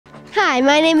Hi,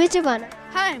 my name is Giovanna.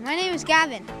 Hi, my name is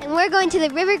Gavin. And we're going to the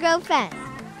River Grove Fest.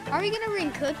 Are we gonna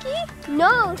bring Cookie?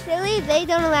 No, silly, they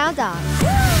don't allow dogs.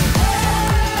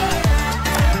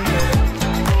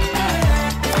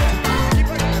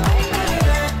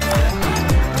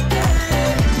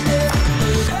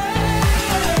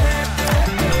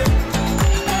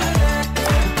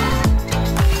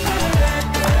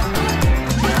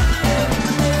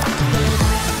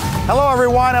 Hello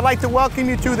everyone, I'd like to welcome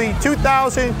you to the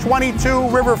 2022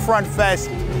 Riverfront Fest.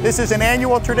 This is an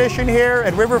annual tradition here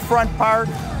at Riverfront Park.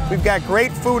 We've got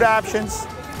great food options,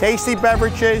 tasty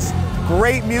beverages,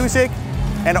 great music,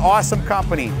 and awesome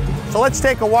company. So let's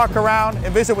take a walk around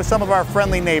and visit with some of our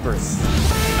friendly neighbors.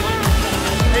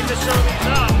 Hey, just show these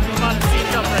up. I'm about to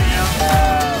see up right now.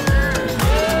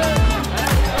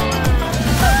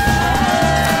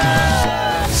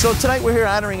 So tonight we're here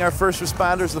honoring our first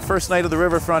responders, the first night of the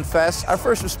Riverfront Fest. Our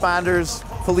first responders,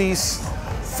 police,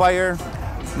 fire,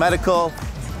 medical,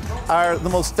 are the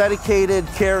most dedicated,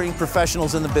 caring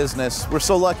professionals in the business. We're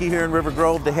so lucky here in River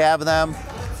Grove to have them.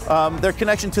 Their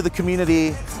connection to the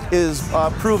community is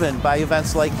proven by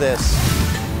events like this.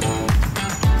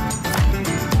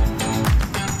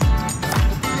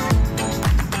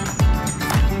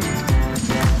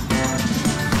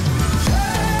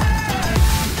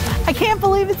 I can't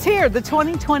believe it's here. The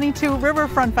 2022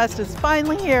 Riverfront Fest is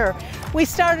finally here. We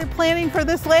started planning for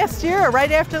this last year,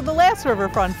 right after the last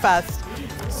Riverfront Fest.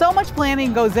 So much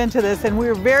planning goes into this, and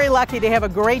we're very lucky to have a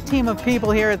great team of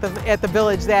people here at the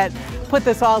village that put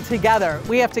this all together.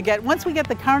 We have to get, once we get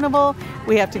the carnival,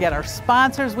 we have to get our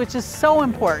sponsors, which is so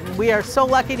important. We are so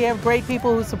lucky to have great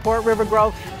people who support River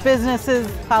Grove,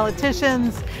 businesses,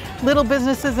 politicians, little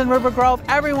businesses in River Grove.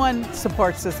 Everyone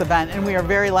supports this event, and we are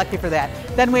very lucky for that.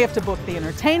 Then we have to book the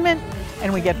entertainment,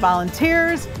 and we get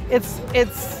volunteers. It's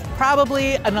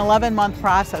probably an 11-month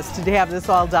process to have this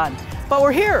all done. But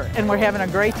we're here, and we're having a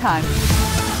great time.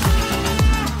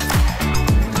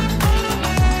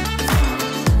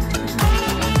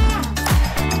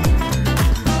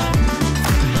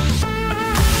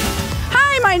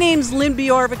 My name's Lynn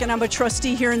Bjorvik, and I'm a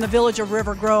trustee here in the village of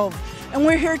River Grove. And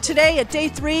we're here today at day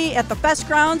 3 at the Fest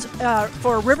Grounds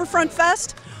for Riverfront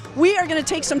Fest. We are going to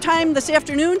take some time this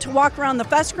afternoon to walk around the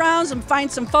Fest Grounds and find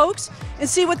some folks and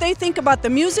see what they think about the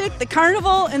music, the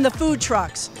carnival, and the food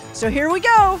trucks. So here we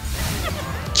go.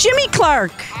 Jimmy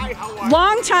Clark,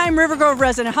 longtime River Grove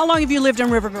resident. How long have you lived in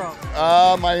River Grove?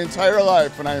 My entire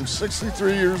life, and I am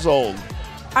 63 years old.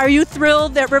 Are you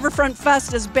thrilled that Riverfront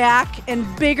Fest is back and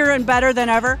bigger and better than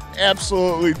ever?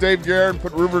 Absolutely. Dave Garrett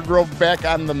put River Grove back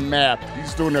on the map.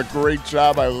 He's doing a great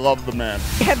job. I love the man.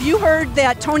 Have you heard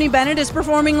that Tony Bennett is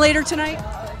performing later tonight?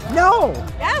 No.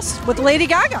 Yes, with Lady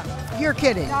Gaga. You're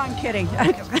kidding. No, I'm kidding.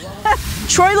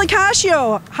 Troy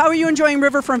Lacascio, how are you enjoying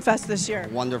Riverfront Fest this year?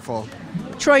 Wonderful.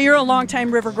 Troy, you're a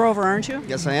longtime River Grover, aren't you?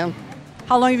 Yes, I am.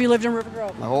 How long have you lived in River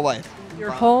Grove? My whole life.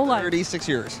 Your whole life? 36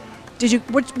 years. Did you?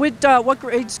 What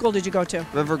grade school did you go to?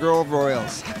 River Grove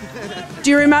Royals.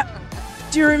 Do you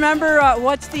remember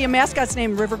what's the mascot's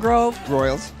name? River Grove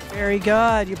Royals. Very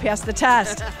good. You passed the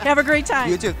test. Have a great time.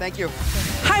 You too. Thank you.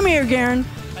 Hi, Mayor Guerin.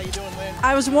 How you doing, Lynn?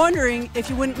 I was wondering if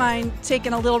you wouldn't mind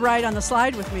taking a little ride on the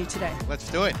slide with me today. Let's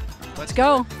do it. Let's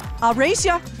go. I'll race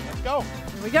you. Let's go.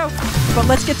 Here we go. But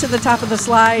let's get to the top of the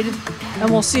slide,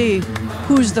 and we'll see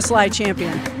who's the slide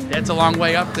champion. That's a long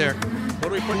way up there. What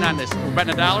are we putting on this? We're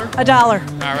betting $1?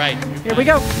 $1. All right. Here we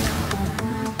go.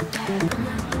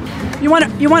 You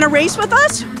want to race with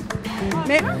us?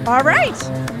 All right.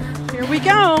 Here we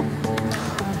go.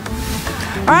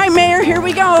 All right, Mayor. Here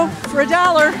we go for $1.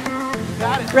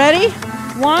 Got it. Ready?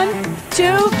 1,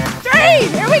 2, 3.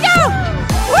 Here we go.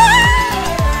 Woo!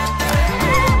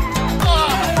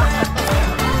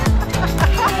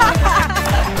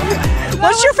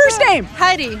 What's your first name?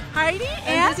 Heidi. Heidi.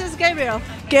 And this is Gabriel.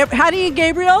 Heidi and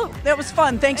Gabriel. That was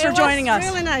fun. Thanks for joining us.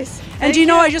 Really nice. And do you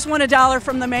know I just won $1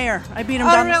 from the mayor? I beat him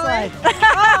down the slide.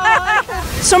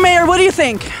 Oh. So, Mayor, what do you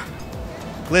think?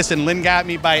 Listen, Lynn got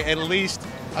me by at least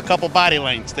a couple body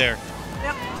lengths there.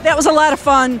 That was a lot of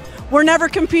fun. We're never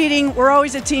competing. We're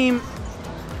always a team.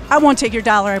 I won't take your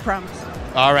 $1, I promise.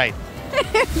 All right.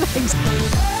 Thanks.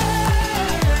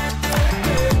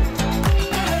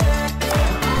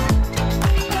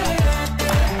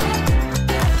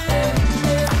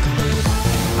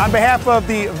 On behalf of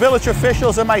the village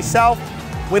officials and myself,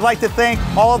 we'd like to thank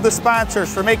all of the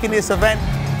sponsors for making this event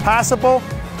possible.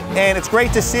 And it's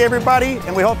great to see everybody,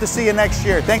 and we hope to see you next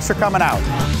year. Thanks for coming out.